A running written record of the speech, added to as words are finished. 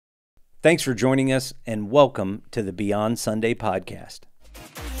Thanks for joining us, and welcome to the Beyond Sunday podcast.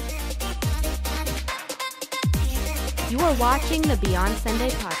 You are watching the Beyond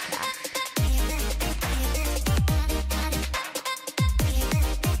Sunday podcast.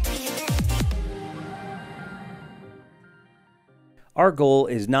 Our goal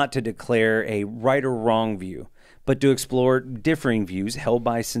is not to declare a right or wrong view, but to explore differing views held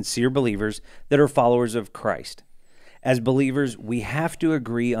by sincere believers that are followers of Christ. As believers, we have to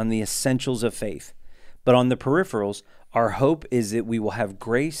agree on the essentials of faith, but on the peripherals, our hope is that we will have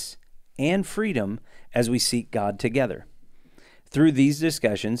grace and freedom as we seek God together. Through these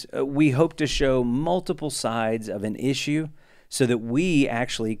discussions, we hope to show multiple sides of an issue so that we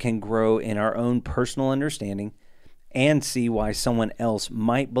actually can grow in our own personal understanding and see why someone else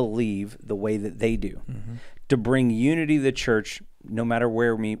might believe the way that they do, to bring unity to the church no matter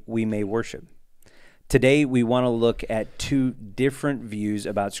where we may worship. Today, we want to look at two different views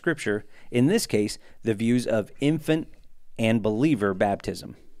about Scripture. In this case, the views of infant and believer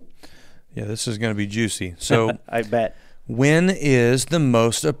baptism. Yeah, this is going to be juicy. So, I bet. When is the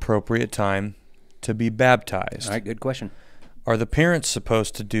most appropriate time to be baptized? All right, good question. Are the parents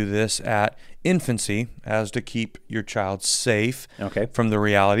supposed to do this at infancy as to keep your child safe from the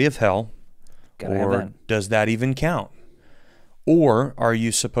reality of hell? Gotta have that. Does that even count? Or are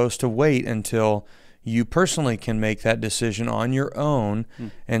you supposed to wait until you personally can make that decision on your own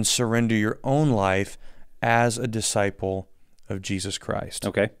and surrender your own life as a disciple of Jesus Christ?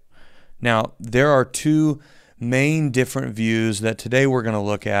 Okay. Now, there are two main different views that today we're going to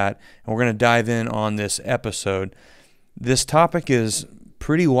look at, and we're going to dive in on this episode. This topic is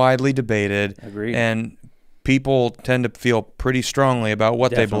pretty widely debated. Agreed. And people tend to feel pretty strongly about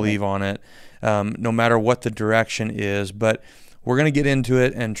what they believe on it, no matter what the direction is. But we're going to get into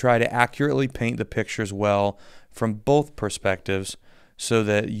it and try to accurately paint the pictures well from both perspectives so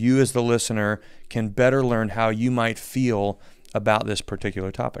that you as the listener can better learn how you might feel about this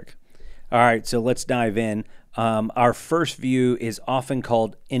particular topic. All right, so let's dive in. Our first view is often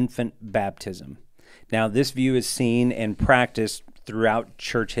called infant baptism. Now, this view is seen and practiced throughout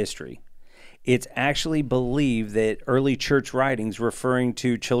church history. It's actually believed that early church writings referring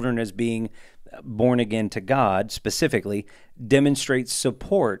to children as being born again to God, specifically, demonstrates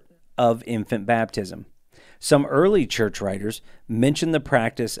support of infant baptism. Some early church writers mention the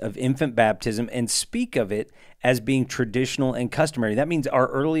practice of infant baptism and speak of it as being traditional and customary. That means our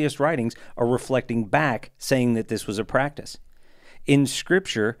earliest writings are reflecting back, saying that this was a practice. In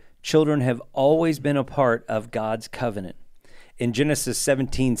Scripture, children have always been a part of God's covenant. In Genesis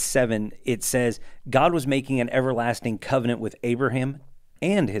 17:7, it says, God was making an everlasting covenant with Abraham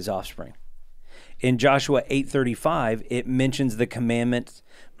and his offspring. In Joshua 8:35, it mentions the commandments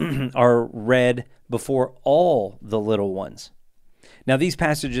are read before all the little ones. Now, these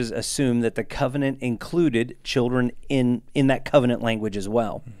passages assume that the covenant included children in that covenant language as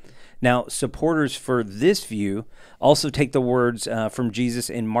well. Now, supporters for this view also take the words from Jesus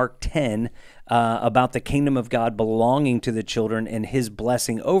in Mark 10 about the kingdom of God belonging to the children and his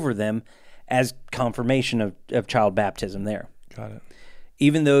blessing over them as confirmation of child baptism there. Got it.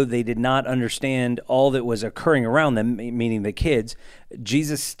 Even though they did not understand all that was occurring around them, meaning the kids,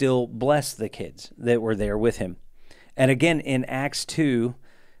 Jesus still blessed the kids that were there with him. And again, in Acts 2,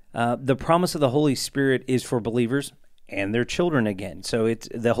 the promise of the Holy Spirit is for believers and their children again. So it's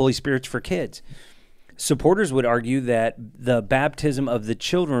the Holy Spirit's for kids. Supporters would argue that the baptism of the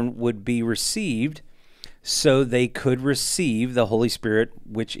children would be received so they could receive the Holy Spirit,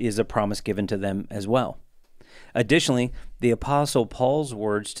 which is a promise given to them as well. Additionally, the Apostle Paul's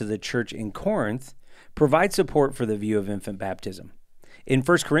words to the church in Corinth provide support for the view of infant baptism. In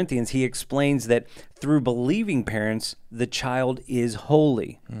 1 Corinthians, he explains that through believing parents, the child is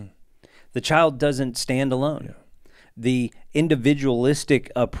holy. The child doesn't stand alone. Yeah. The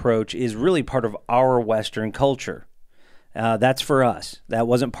individualistic approach is really part of our Western culture. That's for us. That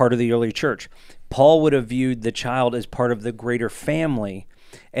wasn't part of the early church. Paul would have viewed the child as part of the greater family,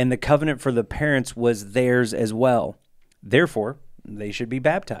 and the covenant for the parents was theirs as well. Therefore, they should be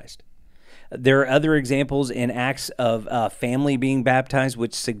baptized. There are other examples in Acts of family being baptized,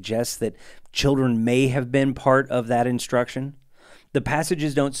 which suggests that children may have been part of that instruction. The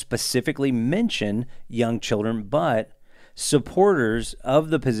passages don't specifically mention young children, but supporters of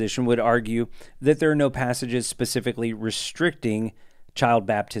the position would argue that there are no passages specifically restricting child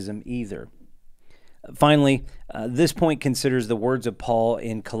baptism either. Finally, this point considers the words of Paul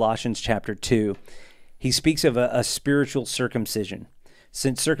in Colossians chapter 2. He speaks of a spiritual circumcision.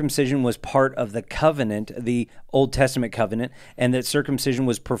 Since circumcision was part of the covenant, the Old Testament covenant, and that circumcision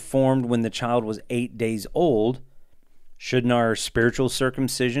was performed when the child was 8 days old, Shouldn't our spiritual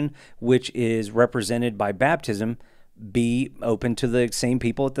circumcision, which is represented by baptism, be open to the same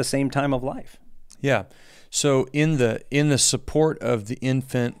people at the same time of life? Yeah. So in the support of the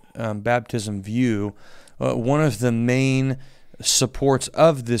infant baptism view, one of the main supports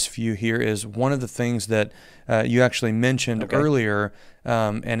of this view here is one of the things that you actually mentioned earlier,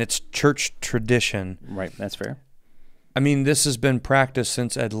 and it's church tradition. Right, that's fair. I mean, this has been practiced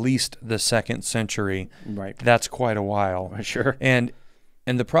since at least the 2nd century. Right. That's quite a while. Sure. And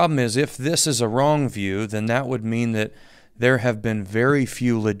the problem is, if this is a wrong view, then that would mean that there have been very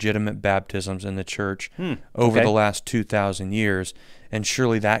few legitimate baptisms in the church over the last 2,000 years, and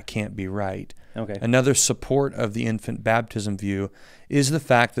surely that can't be right. Okay. Another support of the infant baptism view is the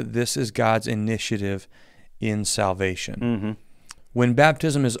fact that this is God's initiative in salvation. Mm-hmm. When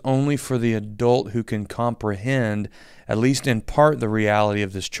baptism is only for the adult who can comprehend, at least in part, the reality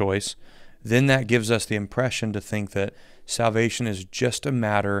of this choice, then that gives us the impression to think that salvation is just a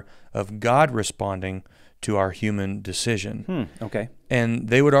matter of God responding to our human decision. Okay. And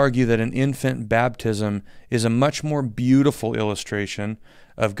they would argue that an infant baptism is a much more beautiful illustration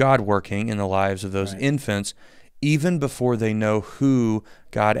of God working in the lives of those infants, even before they know who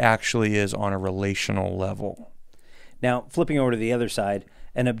God actually is on a relational level. Now, flipping over to the other side,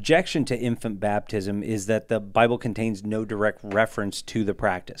 an objection to infant baptism is that the Bible contains no direct reference to the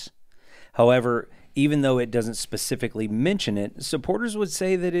practice. However, even though it doesn't specifically mention it, supporters would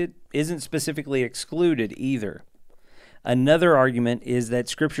say that it isn't specifically excluded either. Another argument is that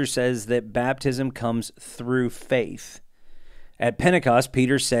Scripture says that baptism comes through faith. At Pentecost,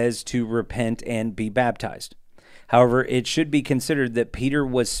 Peter says to repent and be baptized. However, it should be considered that Peter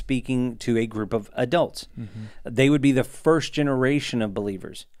was speaking to a group of adults. Mm-hmm. They would be the first generation of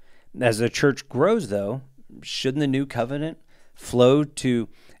believers. As the church grows, though, shouldn't the new covenant flow to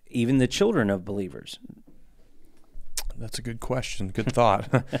even the children of believers? That's a good question. Good thought.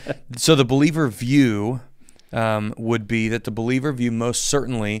 So the believer view would be that the believer view most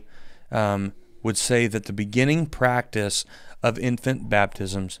certainly would say that the beginning practice of infant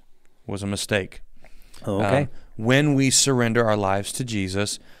baptisms was a mistake. Okay. When we surrender our lives to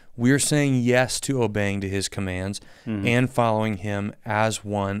Jesus, we're saying yes to obeying to his commands and following him as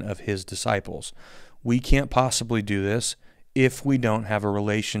one of his disciples. We can't possibly do this if we don't have a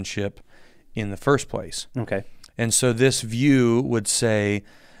relationship in the first place. Okay. And so this view would say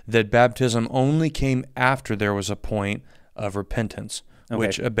that baptism only came after there was a point of repentance,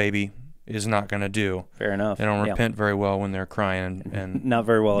 which a baby is not going to do. Fair enough. They don't repent very well when they're crying. And not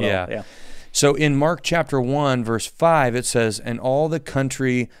very well at all. Yeah. So in Mark chapter 1, verse 5, it says, "And all the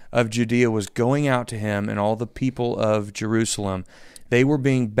country of Judea was going out to him, and all the people of Jerusalem. They were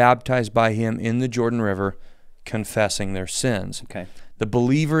being baptized by him in the Jordan River, confessing their sins." Okay. The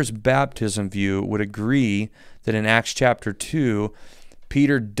believer's baptism view would agree that in Acts chapter 2,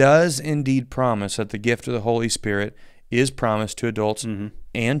 Peter does indeed promise that the gift of the Holy Spirit is promised to adults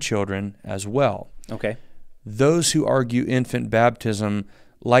and children as well. Okay. Those who argue infant baptism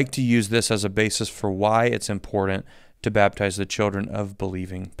like to use this as a basis for why it's important to baptize the children of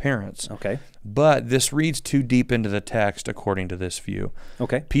believing parents. Okay. But this reads too deep into the text according to this view.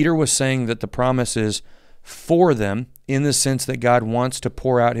 Okay. Peter was saying that the promise is for them in the sense that God wants to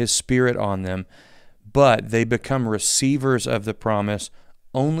pour out his Spirit on them, but they become receivers of the promise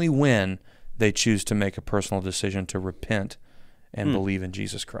only when they choose to make a personal decision to repent and believe in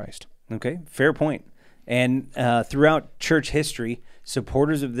Jesus Christ. Okay, fair point. And throughout church history,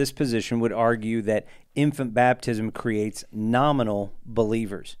 supporters of this position would argue that infant baptism creates nominal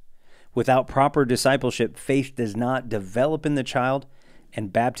believers. Without proper discipleship, faith does not develop in the child,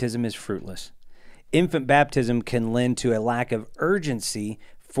 and baptism is fruitless. Infant baptism can lend to a lack of urgency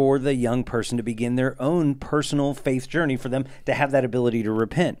for the young person to begin their own personal faith journey, for them to have that ability to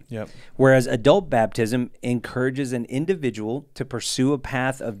repent. Yep. Whereas adult baptism encourages an individual to pursue a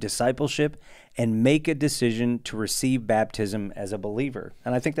path of discipleship and make a decision to receive baptism as a believer.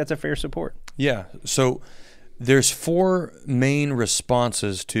 And I think that's a fair support. Yeah. So there's 4 main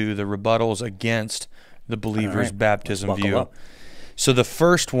responses to the rebuttals against the believer's baptism view. Up. So the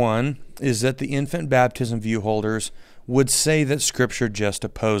first one is that the infant baptism view holders would say that Scripture just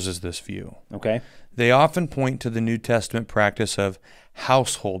opposes this view. Okay. They often point to the New Testament practice of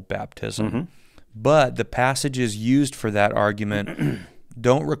household baptism, but the passages used for that argument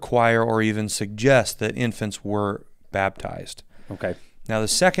don't require or even suggest that infants were baptized. Okay. Now, the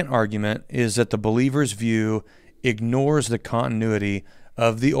second argument is that the believer's view ignores the continuity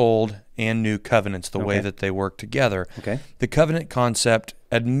of the Old and New covenants, the way that they work together. Okay. The covenant concept,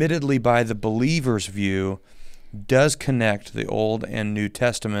 admittedly by the believer's view, does connect the Old and New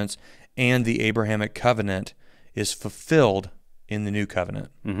Testaments and the Abrahamic covenant is fulfilled in the new covenant.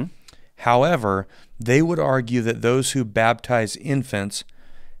 However, they would argue that those who baptize infants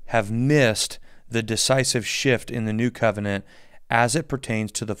have missed the decisive shift in the new covenant as it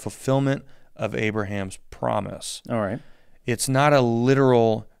pertains to the fulfillment of Abraham's promise. All right. It's not a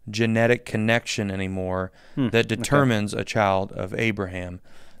literal genetic connection anymore that determines a child of Abraham,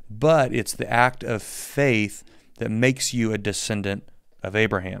 but it's the act of faith that makes you a descendant of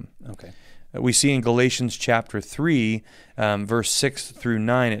Abraham. Okay. We see in Galatians chapter 3, verse 6 through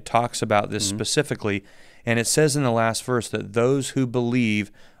 9, it talks about this specifically, and it says in the last verse that those who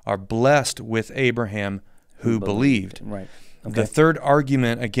believe are blessed with Abraham who believed. Right. Okay. The third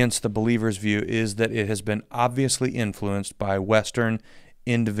argument against the believer's view is that it has been obviously influenced by Western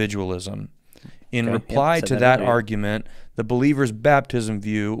individualism. In reply to that argument, the believer's baptism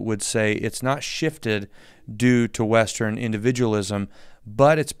view would say it's not shifted due to Western individualism,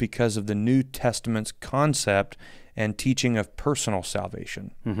 but it's because of the New Testament's concept and teaching of personal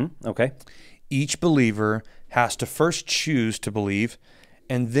salvation. Okay. Each believer has to first choose to believe,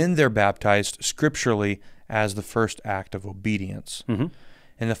 and then they're baptized scripturally as the first act of obedience. And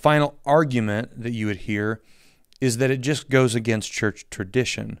the final argument that you would hear is that it just goes against church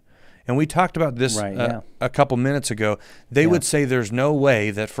tradition. And we talked about this a couple minutes ago. They would say there's no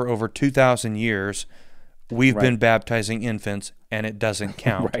way that for over 2,000 years we've been baptizing infants and it doesn't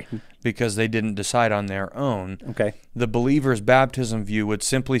count because they didn't decide on their own. Okay. The believer's baptism view would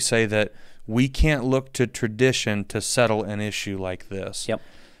simply say that we can't look to tradition to settle an issue like this.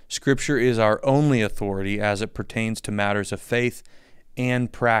 Scripture is our only authority as it pertains to matters of faith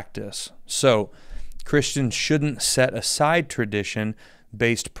and practice. So Christians shouldn't set aside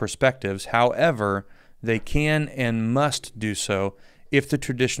tradition-based perspectives. However, they can and must do so if the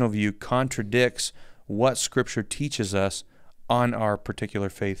traditional view contradicts what Scripture teaches us on our particular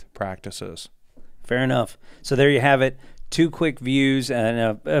faith practices. Fair enough. So there you have it. 2 quick views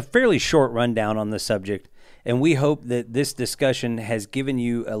and a fairly short rundown on the subject. And we hope that this discussion has given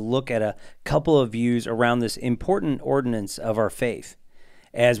you a look at a couple of views around this important ordinance of our faith.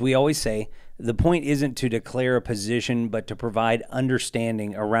 As we always say, the point isn't to declare a position, but to provide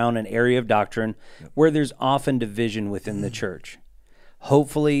understanding around an area of doctrine where there's often division within the church.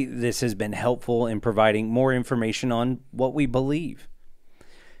 Hopefully, this has been helpful in providing more information on what we believe.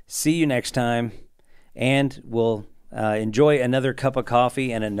 See you next time, and we'll enjoy another cup of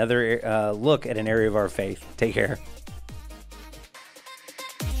coffee and another look at an area of our faith. Take care.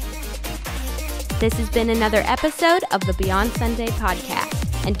 This has been another episode of the Beyond Sunday podcast.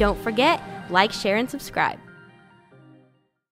 And don't forget, like, share, and subscribe.